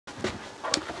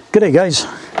G'day guys,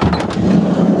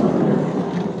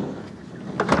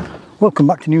 welcome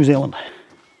back to New Zealand.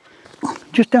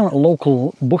 Just down at a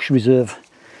local bush reserve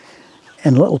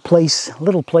in a little place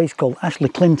called Ashley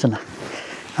Clinton,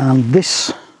 and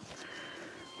this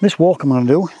walk I'm going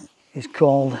to do is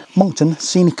called Monckton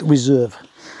Scenic Reserve.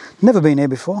 Never been here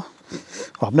before.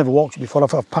 Well, I've never walked it before.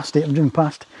 I've passed it, I've driven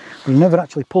past, but I've never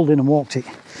actually pulled in and walked it.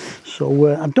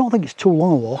 So I don't think it's too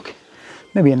long a walk,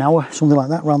 maybe an hour, something like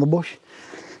that, around the bush.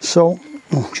 So,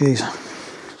 oh jeez,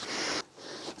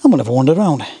 I'm gonna have a wander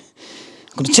around.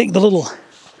 I'm gonna take the little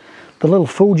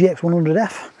Fuji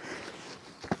X100f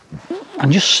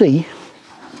and just see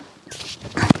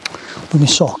with my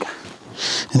sock.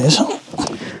 It is,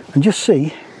 and just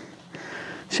see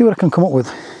what I can come up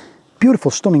with.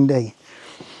 Beautiful, stunning day.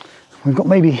 We've got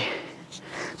maybe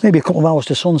a couple of hours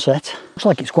to sunset. Looks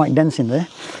like it's quite dense in there,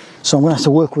 so I'm gonna have to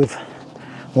work with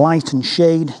light and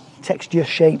shade, texture,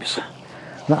 shapes,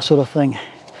 that sort of thing.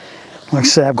 Like I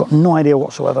say, I've got no idea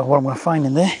whatsoever what I'm going to find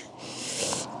in there,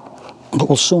 but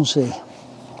we'll soon see.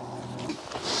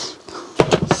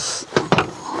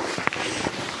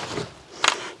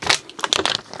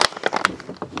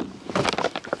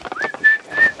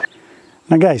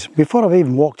 Now guys, before I've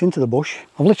even walked into the bush,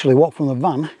 I've literally walked from the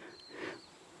van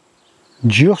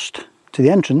just to the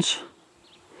entrance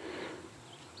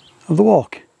of the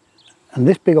walk, and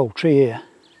this big old tree here,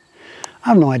 I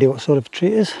have no idea what sort of tree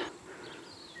it is.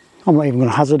 I'm not even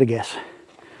going to hazard a guess,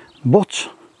 but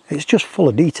it's just full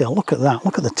of detail. Look at that,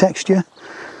 look at the texture,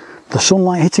 the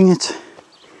sunlight hitting it.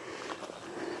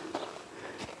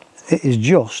 It is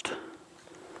just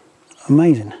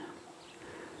amazing.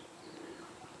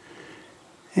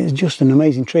 It's just an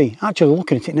amazing tree. Actually,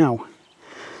 looking at it now,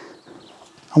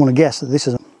 I'm going to guess that this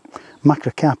is a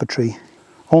macrocarpa tree,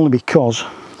 only because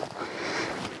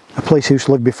a place I used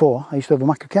to live before, I used to have a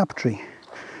macrocarpa tree,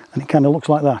 and it kind of looks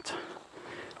like that.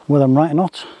 Whether I'm right or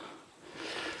not,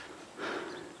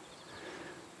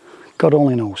 God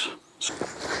only knows.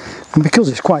 And because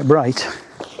it's quite bright,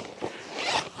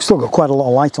 it's still got quite a lot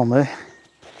of light on there.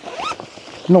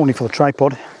 No need for the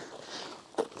tripod.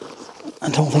 I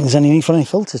don't think there's any need for any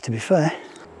filters, to be fair.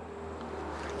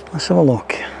 Let's have a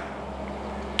look.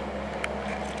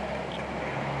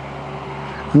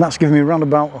 And that's giving me around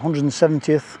about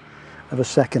 170th of a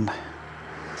second.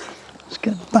 Let's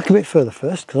get back a bit further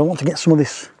first, because I want to get some of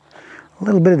this, a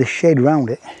little bit of this shade around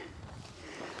it.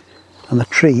 And the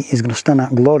tree is going to stand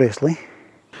out gloriously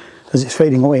as it's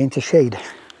fading away into shade.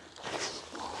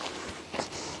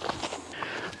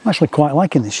 I'm actually quite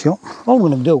liking this shot. All I'm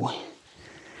going to do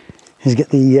is get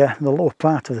the lower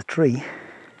part of the tree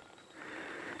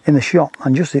in the shot,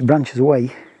 and just as it branches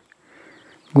away,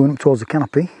 going up towards the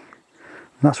canopy, and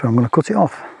that's where I'm going to cut it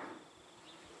off.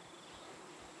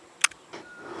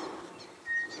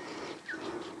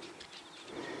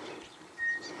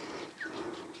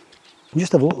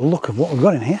 Just have a little look of what we've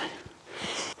got in here.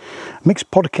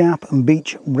 Mixed podcarp and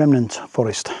beech remnant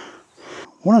forest.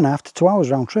 1.5 to 2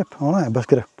 hours round trip. Alright, I best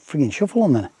get a frigging shuffle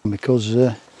on then, because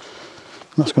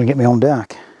that's going to get me on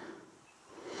dark.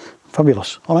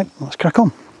 Fabulous. Alright, let's crack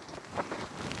on.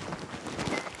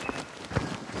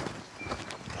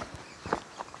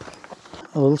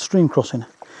 A little stream crossing,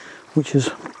 which is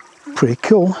pretty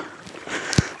cool.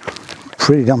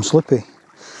 Pretty damn slippy.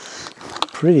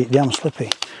 Pretty damn slippy.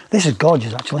 This is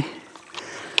gorgeous, actually.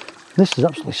 This is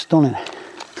absolutely stunning.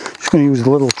 Just going to use the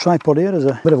little tripod here as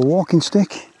a bit of a walking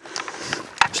stick.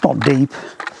 It's not deep,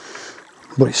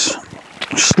 but it's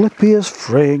slippy as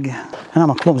frig. And I'm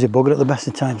a clumsy bugger at the best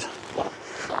of times.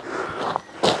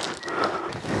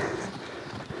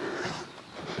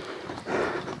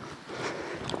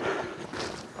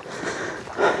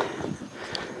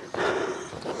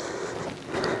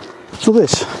 So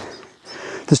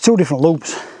there's two different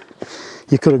loops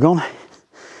you could have gone.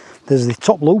 There's the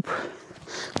top loop,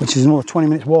 which is another 20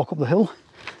 minutes walk up the hill,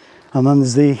 and then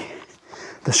there's the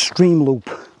stream loop.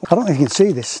 I don't know if you can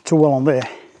see this too well on there,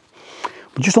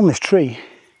 but just on this tree,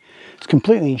 it's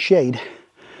completely in shade,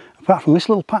 apart from this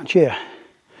little patch here,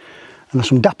 and there's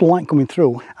some dapple light coming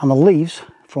through, and the leaves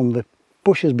from the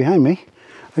bushes behind me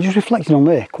are just reflecting on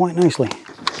there quite nicely.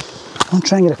 I'll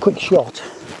try and get a quick shot.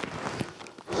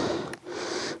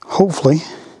 Hopefully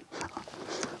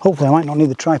I might not need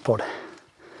the tripod,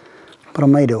 but I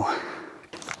may do.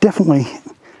 Definitely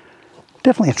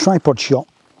a tripod shot,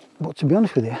 but to be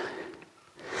honest with you,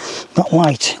 that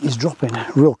light is dropping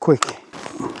real quick.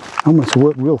 I'm going to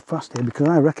work real fast here, because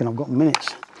I reckon I've got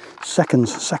minutes,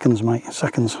 seconds mate,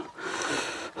 seconds.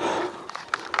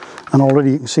 And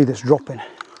already you can see this dropping.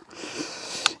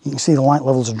 You can see the light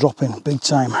levels are dropping big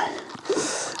time.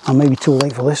 I may be too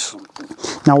late for this.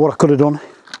 Now what I could have done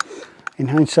in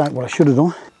hindsight, what I should have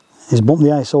done is bump the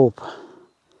ISO up.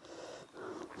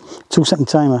 2-second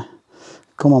timer.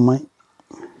 Come on, mate.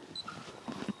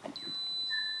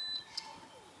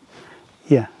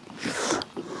 Yeah.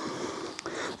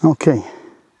 Okay.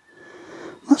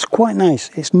 That's quite nice.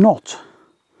 It's not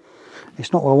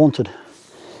what I wanted,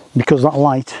 because that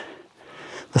light,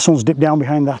 the sun's dipped down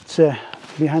behind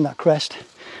that crest,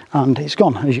 and it's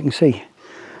gone, as you can see.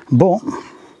 But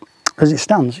as it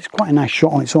stands, it's quite a nice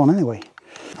shot on its own anyway.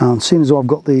 And seeing as though I've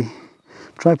got the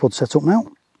tripod set up now,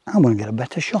 I'm going to get a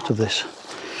better shot of this.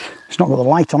 It's not got the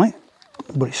light on it,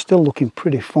 but it's still looking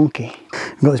pretty funky.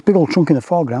 I've got this big old trunk in the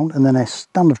foreground, and then a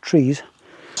stand of trees,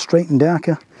 straight and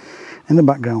darker, in the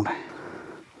background.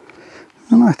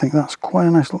 And I think that's quite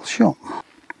a nice little shot.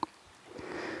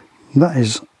 That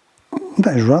is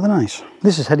rather nice.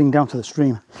 This is heading down to the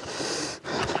stream.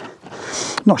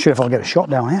 Not sure if I'll get a shot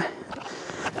down here,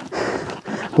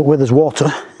 but where there's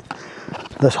water,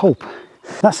 there's hope.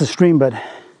 That's the stream bed,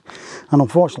 and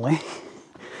unfortunately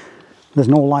there's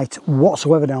no light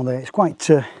whatsoever down there. It's quite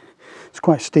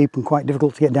steep and quite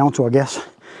difficult to get down to, I guess.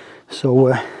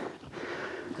 So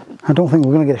I don't think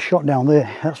we're going to get a shot down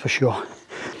there, that's for sure.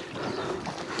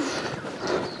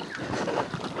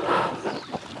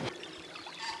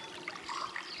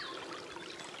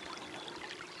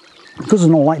 Because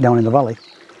there's no light down in the valley,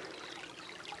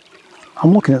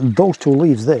 I'm looking at those two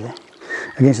leaves there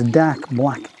against the dark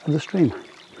black of the stream,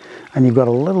 and you've got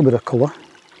a little bit of colour,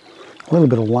 a little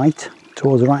bit of light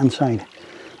towards the right hand side.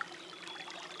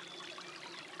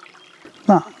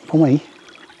 That, for me,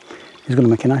 is going to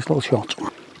make a nice little shot.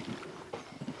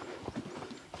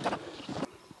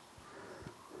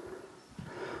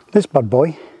 This bad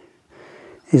boy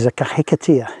is a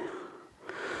cahicatea,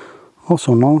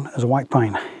 also known as a white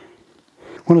pine.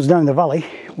 When I was down in the valley,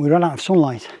 we ran out of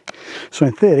sunlight, so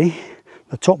in theory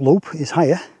the top loop is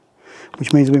higher,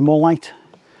 which means there'll be more light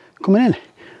coming in.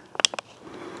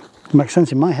 It makes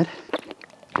sense in my head.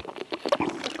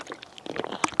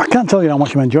 I can't tell you how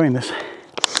much I'm enjoying this.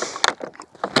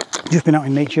 Just been out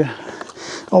in nature,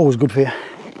 always good for you,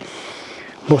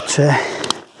 but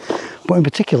in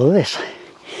particular this,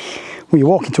 when you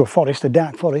walk into a forest, a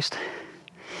dark forest,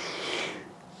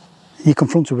 you're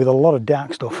confronted with a lot of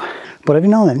dark stuff. But every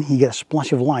now and then you get a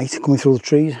splash of light coming through the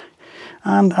trees,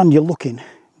 and you're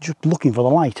just looking for the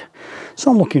light.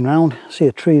 So I'm looking around, see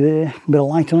a tree there, a bit of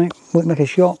light on it, might make a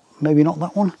shot, maybe not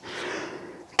that one.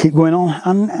 Keep going on,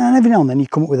 and every now and then you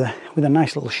come up with a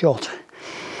nice little shot,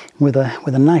 with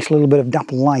a nice little bit of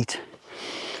dapple light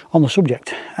on the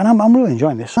subject. And I'm really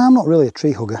enjoying this. I'm not really a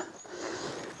tree hugger.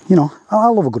 You know, I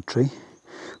love a good tree,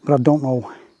 but I don't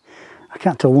know, I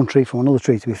can't tell one tree from another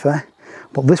tree, to be fair.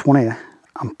 But this one here,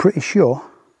 I'm pretty sure,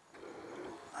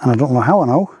 and I don't know how I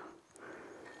know,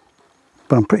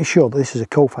 but I'm pretty sure that this is a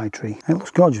ko-fi tree. It looks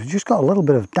gorgeous. It's just got a little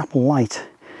bit of dapple light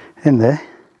in there.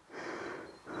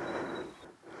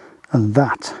 And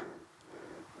that,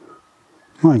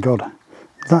 my God,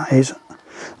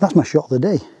 that's my shot of the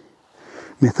day,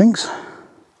 methinks.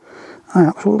 I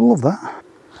absolutely love that.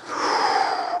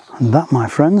 And that, my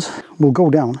friends, will go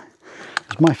down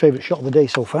as my favourite shot of the day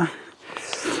so far.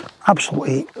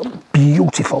 Absolutely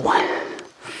beautiful.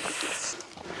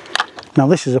 Now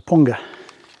this is a punga,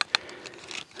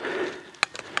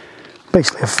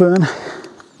 basically a fern.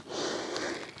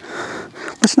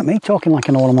 Listen to me talking like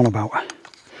I know what I'm on about.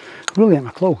 Really ain't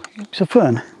a clue. It's a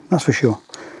fern, that's for sure.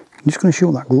 I'm just going to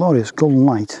shoot that glorious golden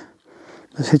light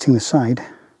that's hitting the side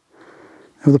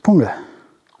of the punga.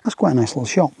 That's quite a nice little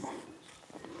shot.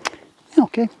 Yeah,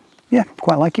 okay, yeah,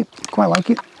 quite like it, quite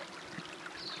like it.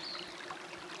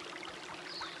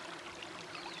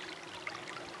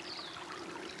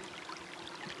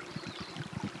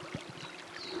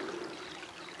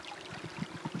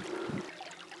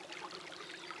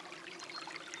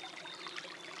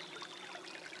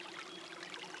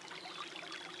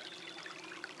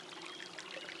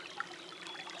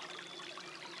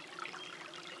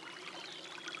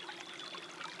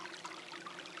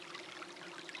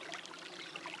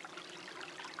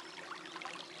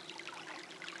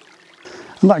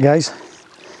 And that, guys,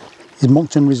 is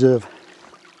Monckton Reserve.